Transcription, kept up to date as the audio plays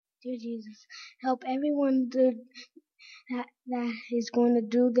Dear Jesus, help everyone that is going to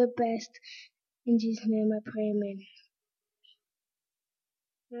do their best. In Jesus' name I pray, amen.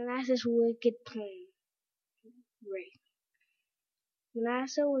 Manasseh's wicked plan. Right.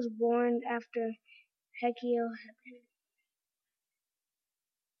 Manasseh was born after Hechiel.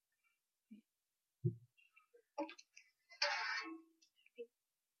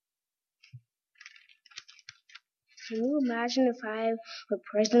 Can you imagine if I were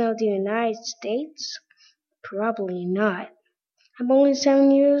President of the United States? Probably not. I'm only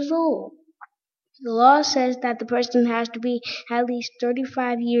 7 years old. The law says that the person has to be at least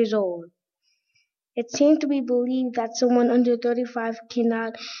 35 years old. It seems to be believed that someone under 35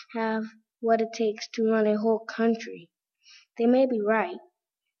 cannot have what it takes to run a whole country. They may be right.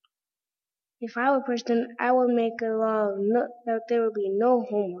 If I were president, I would make a law that there would be no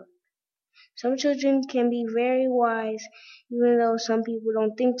homework. Some children can be very wise, even though some people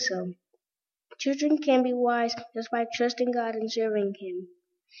don't think so. Children can be wise just by trusting God and serving Him.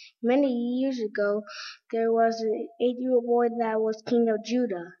 Many years ago, there was an 8-year-old boy that was king of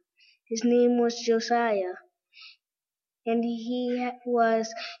Judah. His name was Josiah, and he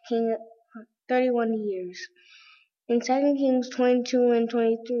was king 31 years. In 2 Kings 22 and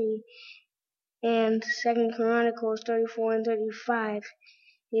 23 and 2 Chronicles 34 and 35,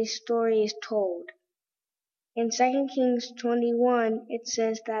 his story is told. In 2 Kings 21, it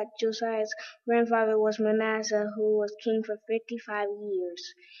says that Josiah's grandfather was Manasseh, who was king for 55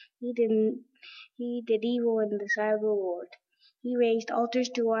 years. He did evil in the sight of the Lord. He raised altars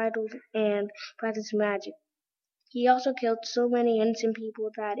to idols and practiced magic. He also killed so many innocent people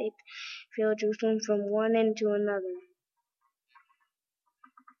that it filled Jerusalem from one end to another.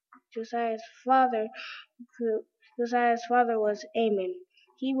 Josiah's father was Amon.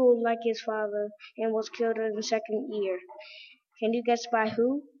 He ruled like his father and was killed in the second year. Can you guess by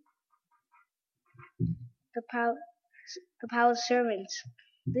who? The palace servants.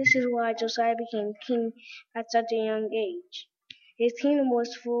 This is why Josiah became king at such a young age. His kingdom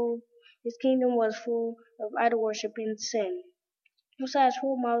was full of idol worship and sin. Josiah's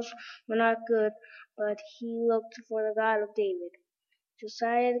role models were not good, but he looked for the God of David.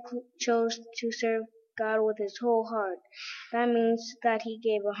 Josiah chose to serve God with his whole heart. That means that he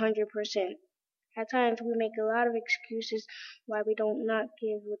gave 100%. At times we make a lot of excuses why we don't not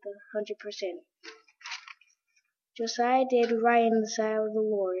give with 100%. Josiah did right in the sight of the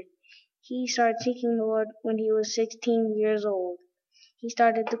Lord. He started seeking the Lord when he was 16 years old. He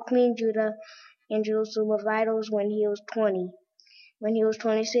started to clean Judah and Jerusalem of idols when he was 20. When he was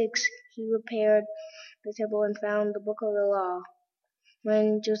 26, he repaired the temple and found the book of the law.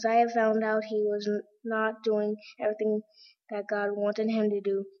 When Josiah found out he was not doing everything that God wanted him to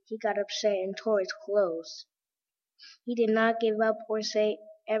do, he got upset and tore his clothes. He did not give up or say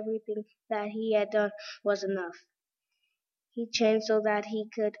everything that he had done was enough. He changed so that he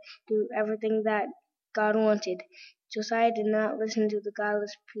could do everything that God wanted. Josiah did not listen to the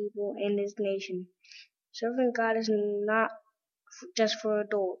godless people in his nation. Serving God is not just for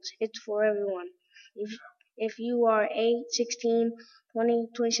adults. It's for everyone. If you are 8, 16, 20,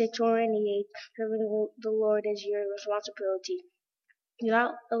 26, or any age, serving the Lord is your responsibility. Do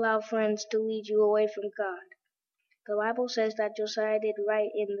not allow friends to lead you away from God. The Bible says that Josiah did right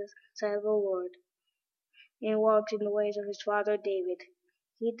in the sight of the Lord and walked in the ways of his father David.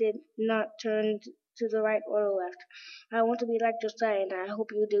 He did not turn to the right or the left. I want to be like Josiah, and I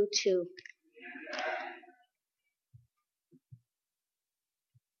hope you do too.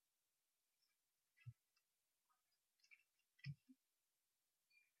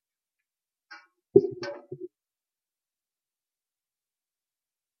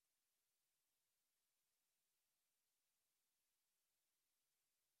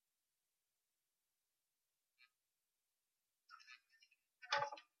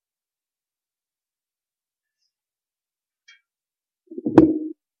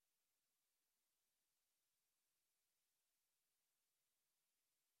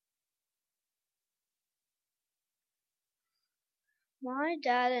 My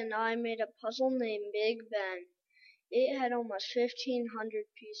dad and I made a puzzle named Big Ben. It had almost 1,500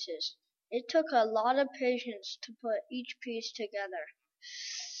 pieces. It took a lot of patience to put each piece together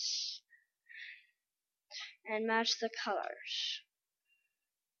and match the colors.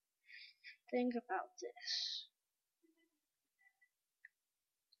 Think about this.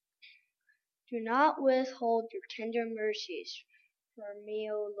 Do not withhold your tender mercies from me,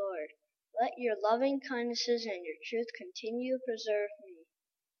 O Lord. Let your loving kindnesses and your truth continue to preserve me.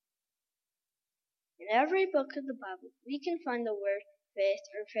 In every book of the Bible, we can find the word faith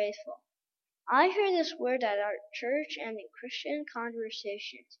or faithful. I hear this word at our church and in Christian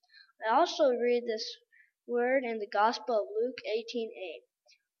conversations. I also read this word in the Gospel of Luke 18:8.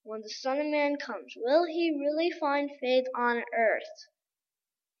 When the Son of Man comes, will he really find faith on earth?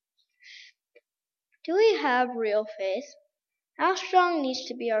 Do we have real faith? How strong needs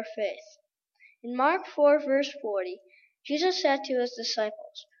to be our faith? In Mark 4 verse 40, Jesus said to his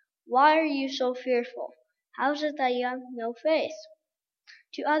disciples, "Why are you so fearful? How is it that you have no faith?"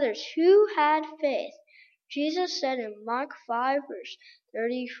 To others who had faith, Jesus said in Mark 5 verse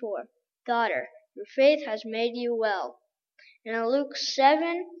 34, "Daughter, your faith has made you well." And in Luke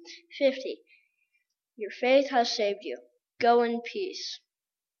 7:50, "Your faith has saved you. Go in peace."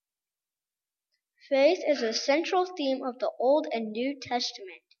 Faith is a central theme of the Old and New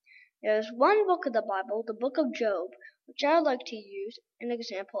Testament. There is one book of the Bible, the book of Job, which I would like to use an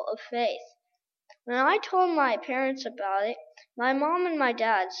example of faith. When I told my parents about it, my mom and my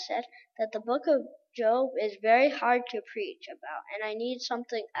dad said that the book of Job is very hard to preach about, and I need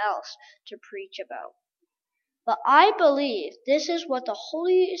something else to preach about. But I believe this is what the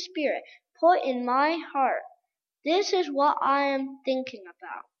Holy Spirit put in my heart. This is what I am thinking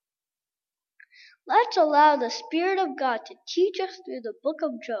about. Let's allow the Spirit of God to teach us through the book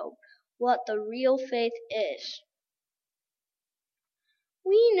of Job what the real faith is.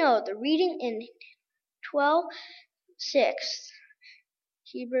 We know the reading in 12:6,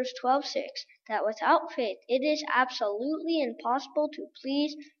 Hebrews 12:6, that without faith it is absolutely impossible to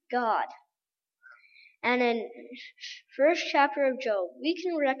please God. And in first chapter of Job, we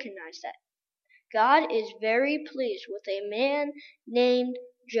can recognize that God is very pleased with a man named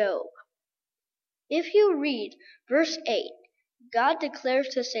Job. If you read verse 8, God declares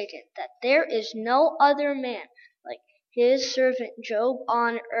to Satan that there is no other man like his servant Job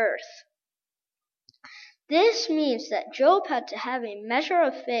on earth. This means that Job had to have a measure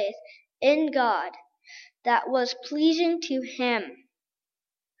of faith in God that was pleasing to him.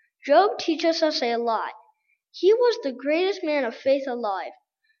 Job teaches us a lot. He was the greatest man of faith alive.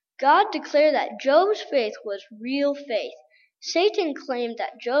 God declared that Job's faith was real faith. Satan claimed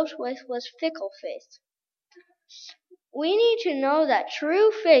that Job's faith was fickle faith. We need to know that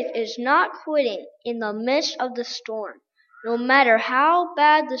true faith is not quitting in the midst of the storm, no matter how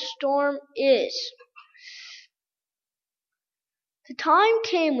bad the storm is. The time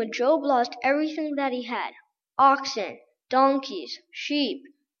came when Job lost everything that he had: oxen, donkeys, sheep,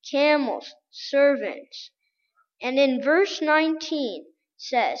 camels, servants. And in verse 19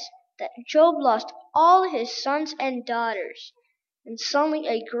 says that Job lost all his sons and daughters. And suddenly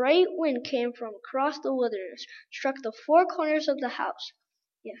a great wind came from across the wilderness, struck the four corners of the house.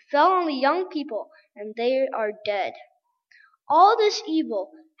 It fell on the young people, and they are dead. All this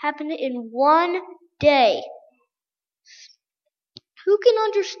evil happened in one day. Who can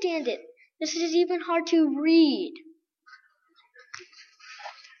understand it? This is even hard to read.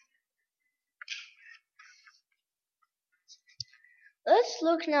 Let's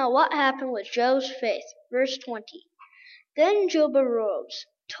look now what happened with Job's faith. Verse 20. Then Job arose,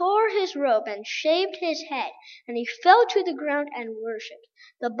 tore his robe, and shaved his head, and he fell to the ground and worshipped.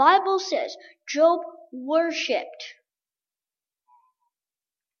 The Bible says Job worshipped.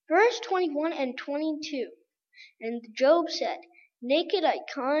 Verse 21 and 22. And Job said, "Naked I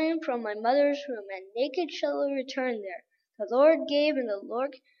came from my mother's womb, and naked shall I return there. The Lord gave, and the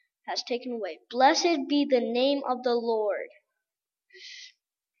Lord has taken away. Blessed be the name of the Lord."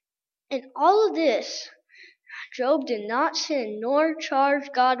 In all of this, Job did not sin nor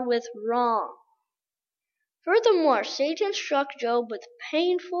charge God with wrong. Furthermore, Satan struck Job with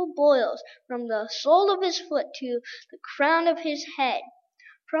painful boils from the sole of his foot to the crown of his head.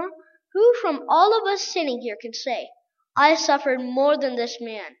 Who from all of us sitting here can say, "I suffered more than this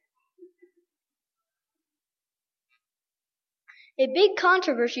man"? A big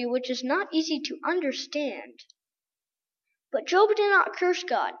controversy which is not easy to understand. But Job did not curse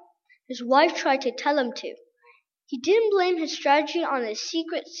God. His wife tried to tell him to. He didn't blame his strategy on a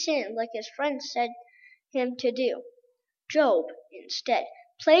secret sin like his friends said him to do. Job, instead,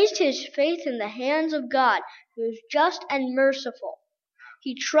 placed his faith in the hands of God, who is just and merciful.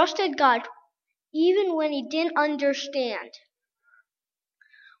 He trusted God even when he didn't understand.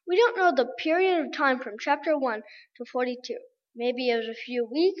 We don't know the period of time from chapter 1 to 42. Maybe it was a few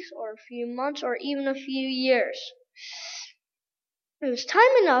weeks or a few months or even a few years. It was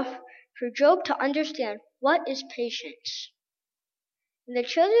time enough for Job to understand what is patience. In the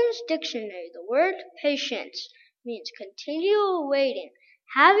Children's Dictionary, the word patience means continual waiting,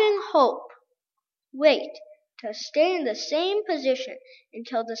 having hope. Wait, to stay in the same position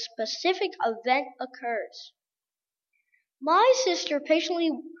until the specific event occurs. My sister patiently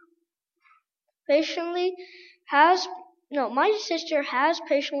my sister has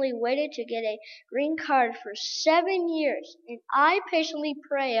patiently waited to get a green card for 7 years, and I patiently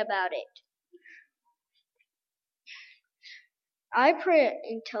pray about it. I pray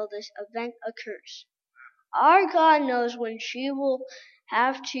until this event occurs. Our God knows when she will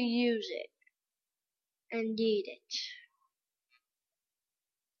have to use it and need it.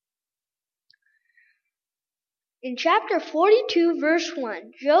 In chapter 42, verse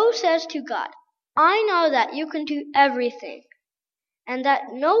 1, Job says to God, I know that you can do everything, and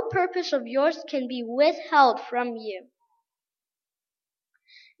that no purpose of yours can be withheld from you.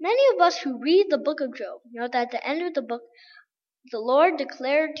 Many of us who read the book of Job know that at the end of the book, the Lord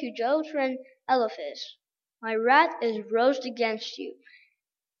declared to Job's friend Eliphaz, my wrath is roused against you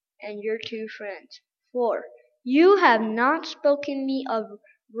and your 2 friends, for you have not spoken me of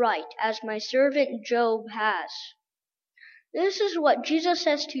right, as my servant Job has. This is what Jesus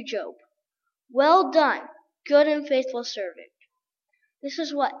says to Job. Well done, good and faithful servant. This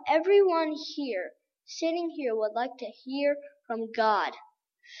is what everyone here, sitting here, would like to hear from God.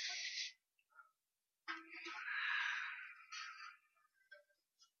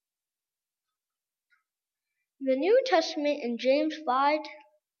 In the New Testament, in James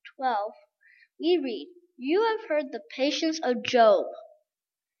 5:12, we read, you have heard the patience of Job,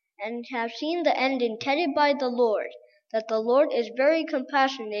 and have seen the end intended by the Lord, that the Lord is very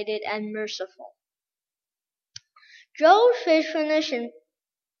compassionate and merciful. Job's faithfulness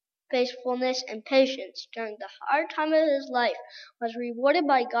and patience during the hard time of his life was rewarded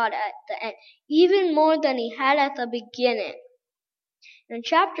by God at the end, even more than he had at the beginning. In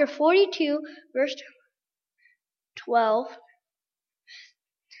chapter 42, verse 12,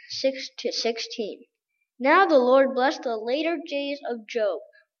 6-16. Now the Lord blessed the later days of Job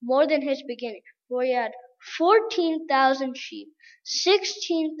more than his beginning, for he had 14,000 sheep,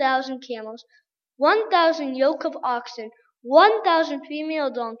 16,000 camels, 1,000 yoke of oxen, 1,000 female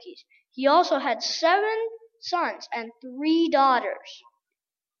donkeys. He also had 7 sons and 3 daughters.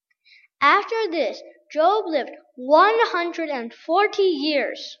 After this, Job lived 140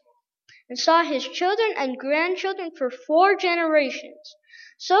 years and saw his children and grandchildren for 4 generations.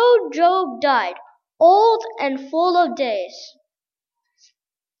 So Job died, old and full of days.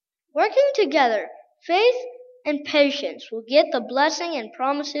 Working together, faith and patience will get the blessing and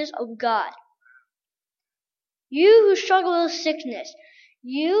promises of God. You who struggle with sickness,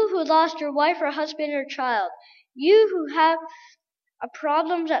 you who lost your wife or husband or child, you who have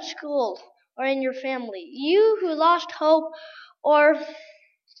problems at school or in your family, you who lost hope or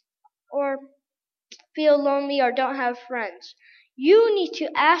feel lonely or don't have friends, you need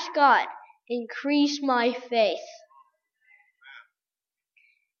to ask God, increase my faith.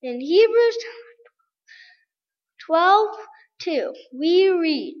 In Hebrews 12:2, we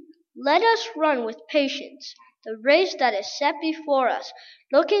read, let us run with patience the race that is set before us,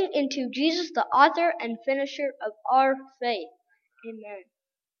 looking into Jesus, the author and finisher of our faith. Amen.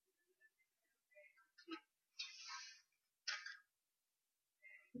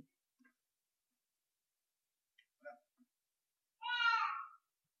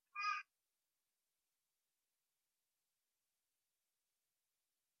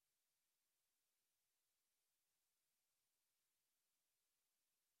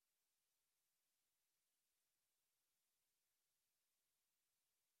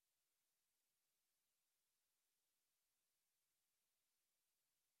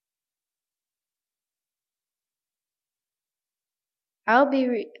 I'll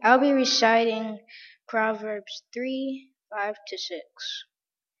be reciting Proverbs 3:5-6.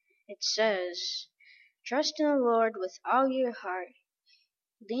 It says, trust in the Lord with all your heart.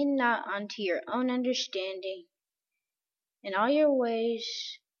 Lean not unto your own understanding. In all your ways,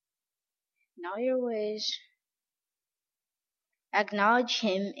 acknowledge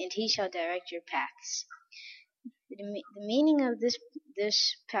him, and he shall direct your paths. The meaning of this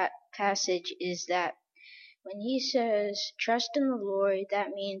passage is that when he says trust in the Lord,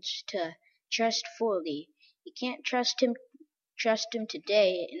 that means to trust fully. You can't trust him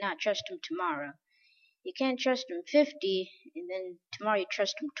today and not trust him tomorrow. You can't trust him 50 and then tomorrow you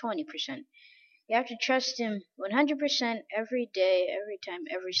trust him 20%. You have to trust him 100% every day, every time,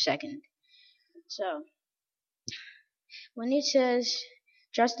 every second. So when he says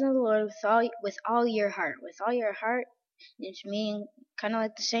trust in the Lord with all your heart, it's meaning kind of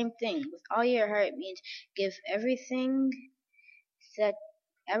like the same thing. With all your heart means give everything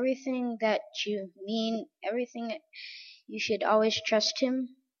that you mean, everything. You should always trust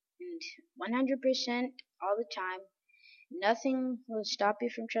him, and 100% all the time. Nothing will stop you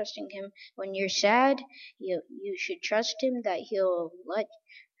from trusting him. When you're sad, you should trust him that he'll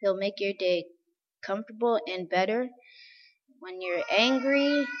make your day comfortable and better. When you're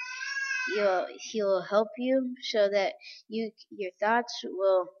angry, he'll help you so that your thoughts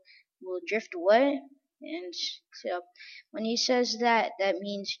will drift away. And so when he says that, that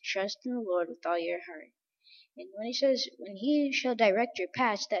means trust in the Lord with all your heart. And when he says, when he shall direct your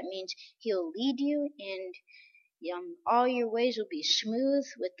paths, that means he'll lead you, and all your ways will be smooth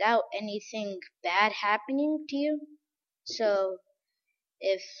without anything bad happening to you. So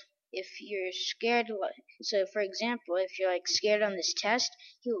if you're scared, so for example, if you're like scared on this test,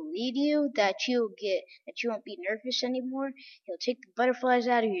 he'll lead you that you won't be nervous anymore. He'll take the butterflies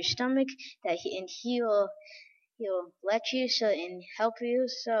out of your stomach, and he'll let you and help you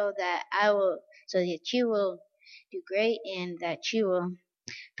so that you will do great and that you will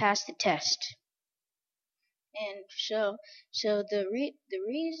pass the test. And so the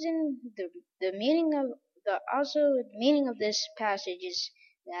meaning of this passage is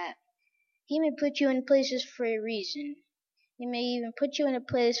that he may put you in places for a reason. He may even put you in a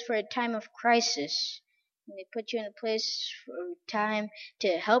place for a time of crisis. He may put you in a place for a time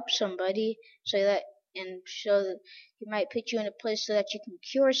to help somebody, so he might put you in a place so that you can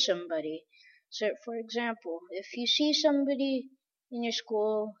cure somebody. So, for example, if you see somebody in your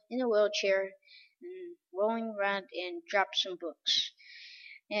school in a wheelchair and rolling around and drop some books,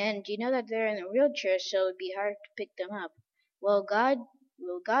 and you know that they're in a wheelchair, so it'd be hard to pick them up. Well,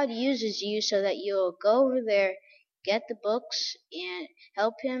 God uses you so that you'll go over there, get the books, and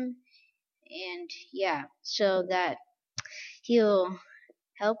help him, and so that he'll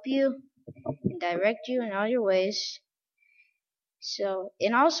help you and direct you in all your ways. So,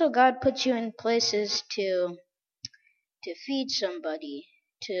 and also God puts you in places to feed somebody,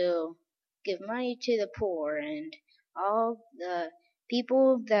 to give money to the poor, and all the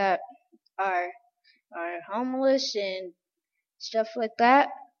people that are homeless and stuff like that.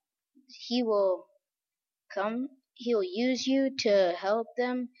 He'll use you to help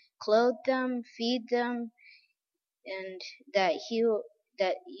them, clothe them, feed them, and that he'll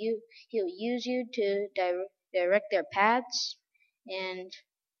use you to direct their paths, and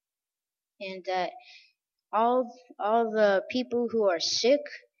that all the people who are sick,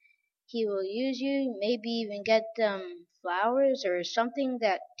 he will use you, maybe even get them flowers or something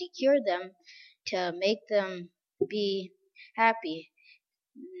that to cure them, to make them be happy.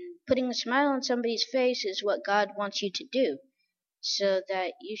 Putting a smile on somebody's face is what God wants you to do. So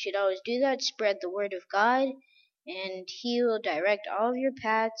that you should always do that, spread the word of God, and he will direct all of your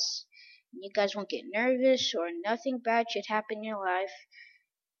paths. You guys won't get nervous, or nothing bad should happen in your life.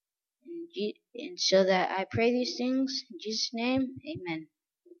 And so that I pray these things in Jesus' name, amen.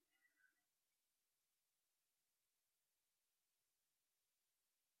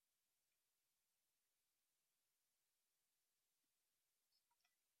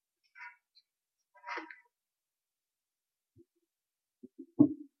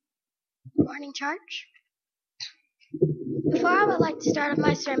 Morning, church. Before I would like to start off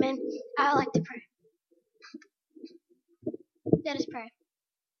my sermon, I would like to pray. Let us pray.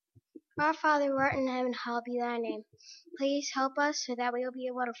 Our Father, who art in heaven, hallowed be thy name. Please help us so that we will be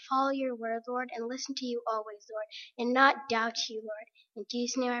able to follow your word, Lord, and listen to you always, Lord, and not doubt you, Lord. In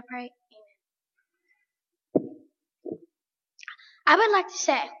Jesus' name I pray, amen. I would like to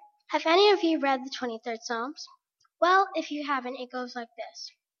say, have any of you read the 23rd Psalms? Well, if you haven't, it goes like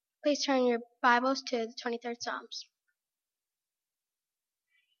this. Please turn your Bibles to the 23rd Psalms.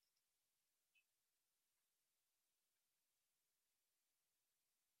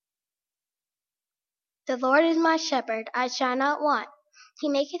 The Lord is my shepherd, I shall not want. He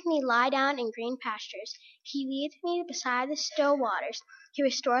maketh me lie down in green pastures. He leadeth me beside the still waters. He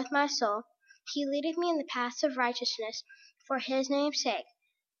restoreth my soul. He leadeth me in the paths of righteousness for his name's sake.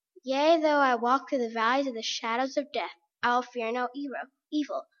 Yea, though I walk through the valleys of the shadows of death, I will fear no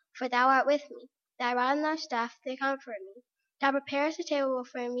evil, for thou art with me. Thy rod and thy staff, they comfort me. Thou preparest a table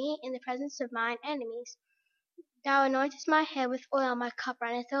for me in the presence of mine enemies. Thou anointest my head with oil, my cup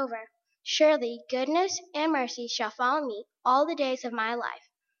runneth over. Surely goodness and mercy shall follow me all the days of my life,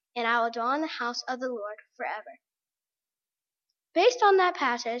 and I will dwell in the house of the Lord forever. Based on that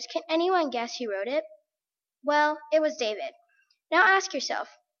passage, can anyone guess who wrote it? Well, it was David. Now ask yourself,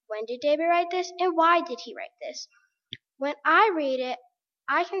 when did David write this, and why did he write this? When I read it,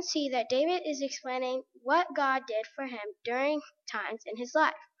 I can see that David is explaining what God did for him during times in his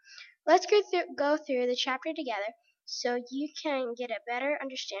life. Let's go through the chapter together so you can get a better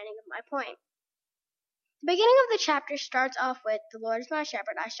understanding of my point. The beginning of the chapter starts off with, the Lord is my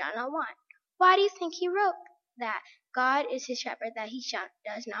shepherd, I shall not want. Why do you think he wrote that? God is his shepherd that he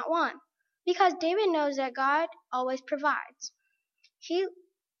does not want. Because David knows that God always provides. He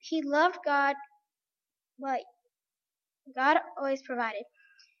loved God but God always provided,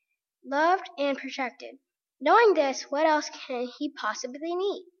 loved, and protected. Knowing this, what else can He possibly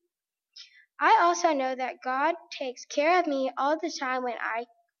need? I also know that God takes care of me all the time when I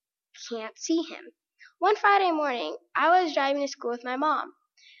can't see Him. One Friday morning, I was driving to school with my mom.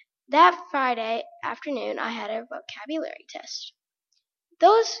 That Friday afternoon, I had a vocabulary test.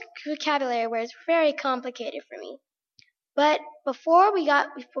 Those vocabulary words were very complicated for me. But before we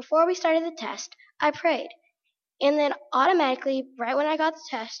started the test, I prayed. And then automatically, right when I got the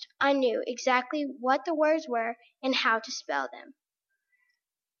test, I knew exactly what the words were and how to spell them.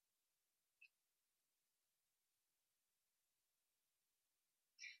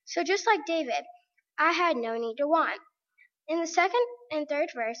 So just like David, I had no need to want. In the second and third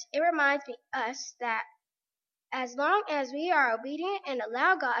verse, it reminds us that as long as we are obedient and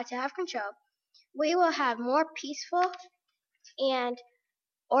allow God to have control, we will have more peaceful and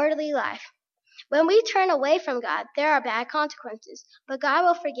orderly life. When we turn away from God, there are bad consequences, but God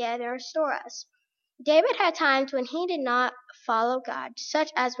will forgive and restore us. David had times when he did not follow God,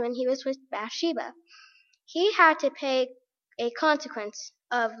 such as when he was with Bathsheba. He had to pay a consequence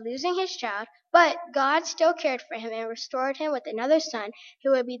of losing his child, but God still cared for him and restored him with another son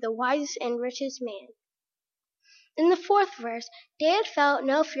who would be the wisest and richest man. In the fourth verse, David felt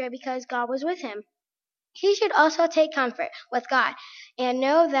no fear because God was with him. He should also take comfort with God and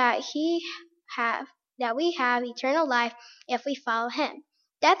know that we have eternal life if we follow Him.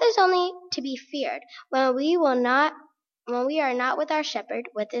 Death is only to be feared when we are not with our shepherd,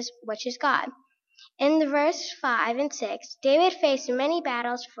 which is God. In the verse 5 and 6, David faced many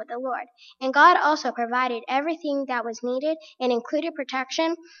battles for the Lord, and God also provided everything that was needed and included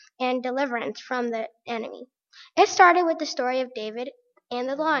protection and deliverance from the enemy. It started with the story of David and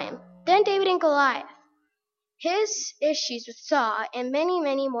the lion, then David and Goliath, his issues with Saul, and many,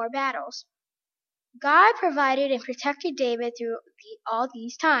 many more battles. God provided and protected David through all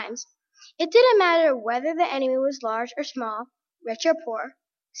these times. It didn't matter whether the enemy was large or small, rich or poor,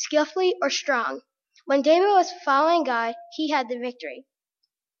 skillfully or strong. When David was following God, he had the victory.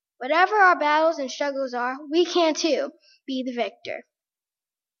 Whatever our battles and struggles are, we can too be the victor.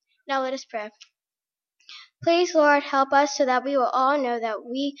 Now let us pray. Please, Lord, help us so that we will all know that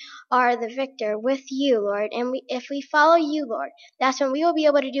we are the victor with you, Lord. And if we follow you, Lord, that's when we will be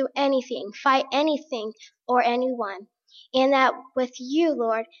able to do anything, fight anything or anyone. And that with you,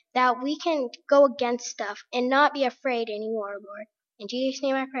 Lord, that we can go against stuff and not be afraid anymore, Lord. In Jesus'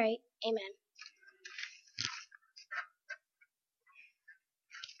 name I pray. Amen.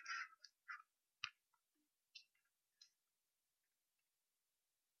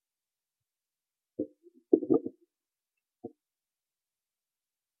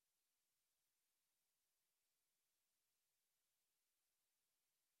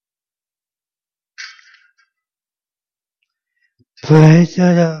 Praise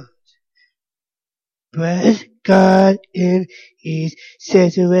the Lord. Praise God in His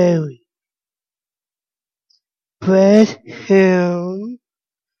sanctuary. Praise Him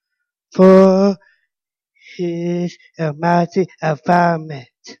for His mighty environment.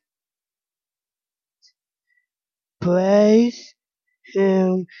 Praise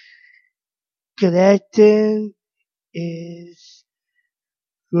Him collecting is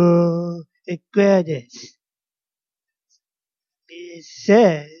for the greatest. It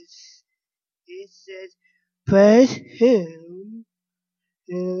says, praise Him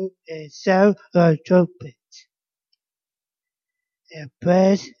in a sound of trumpet, and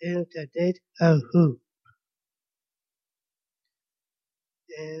praise Him the day of hoop,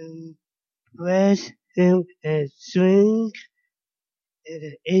 and praise Him and swing and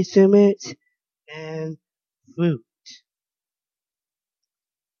the instruments and flute,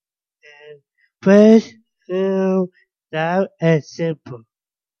 and praise Him loud and simple,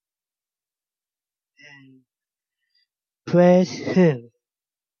 and praise Him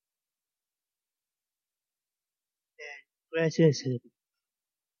and praise Him.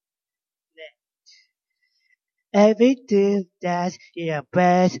 Everything that's in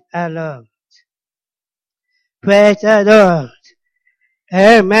praise the Lord. Praise the Lord.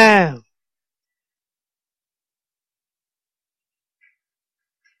 Amen.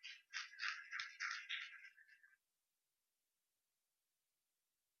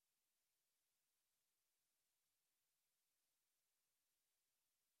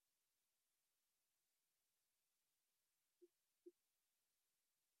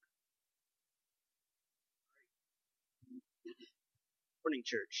 Morning,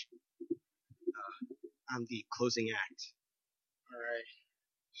 church. I'm the closing act. All right.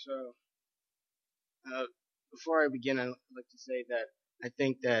 So, before I begin, I'd like to say that I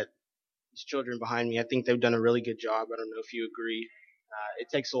think that these children behind me. I think they've done a really good job. I don't know if you agree. It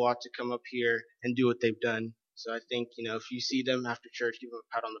takes a lot to come up here and do what they've done. So I think, if you see them after church, give them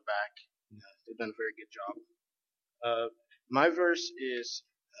a pat on the back. They've done a very good job. My verse is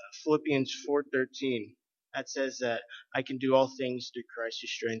Philippians 4:13. That says that I can do all things through Christ who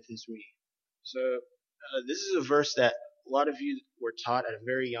strengthens me. So this is a verse that a lot of you were taught at a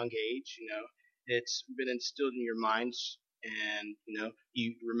very young age. It's been instilled in your minds, and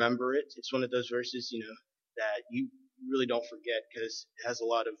you remember it. It's one of those verses, that you really don't forget because it has a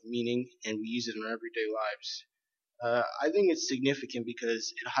lot of meaning, and we use it in our everyday lives. I think it's significant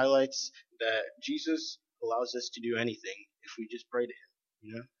because it highlights that Jesus allows us to do anything if we just pray to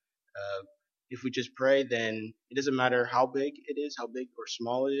Him. If we just pray, then it doesn't matter how big it is, how big or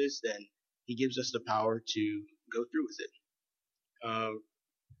small it is, then He gives us the power to go through with it.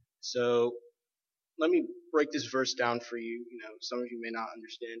 So let me break this verse down for you. Some of you may not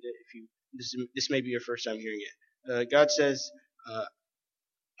understand it. This may be your first time hearing it. God says,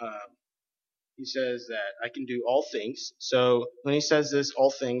 He says that I can do all things. So when He says this,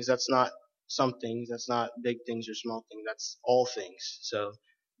 all things, that's not some things, that's not big things or small things, that's all things. So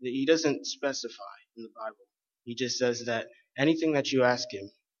He doesn't specify in the Bible. He just says that anything that you ask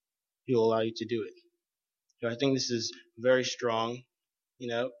Him, He will allow you to do it. So I think this is very strong,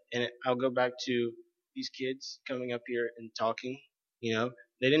 and I'll go back to these kids coming up here and talking.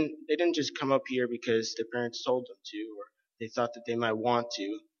 They didn't just come up here because their parents told them to, or they thought that they might want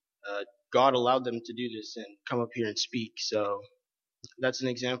to. God allowed them to do this and come up here and speak. So that's an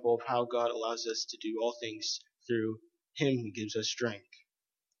example of how God allows us to do all things through Him who gives us strength.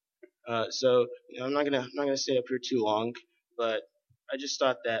 So I'm not gonna stay up here too long, but I just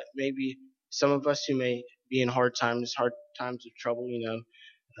thought that maybe some of us who may be in hard times of trouble,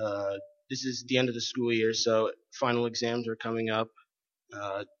 this is the end of the school year, so final exams are coming up.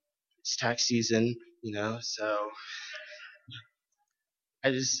 It's tax season, so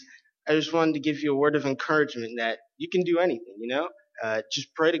I just wanted to give you a word of encouragement that you can do anything,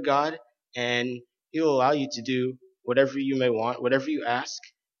 just pray to God and He'll allow you to do whatever you may want, whatever you ask.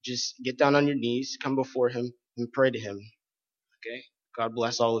 Just get down on your knees, come before Him, and pray to Him. Okay? God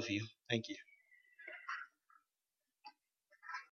bless all of you. Thank you.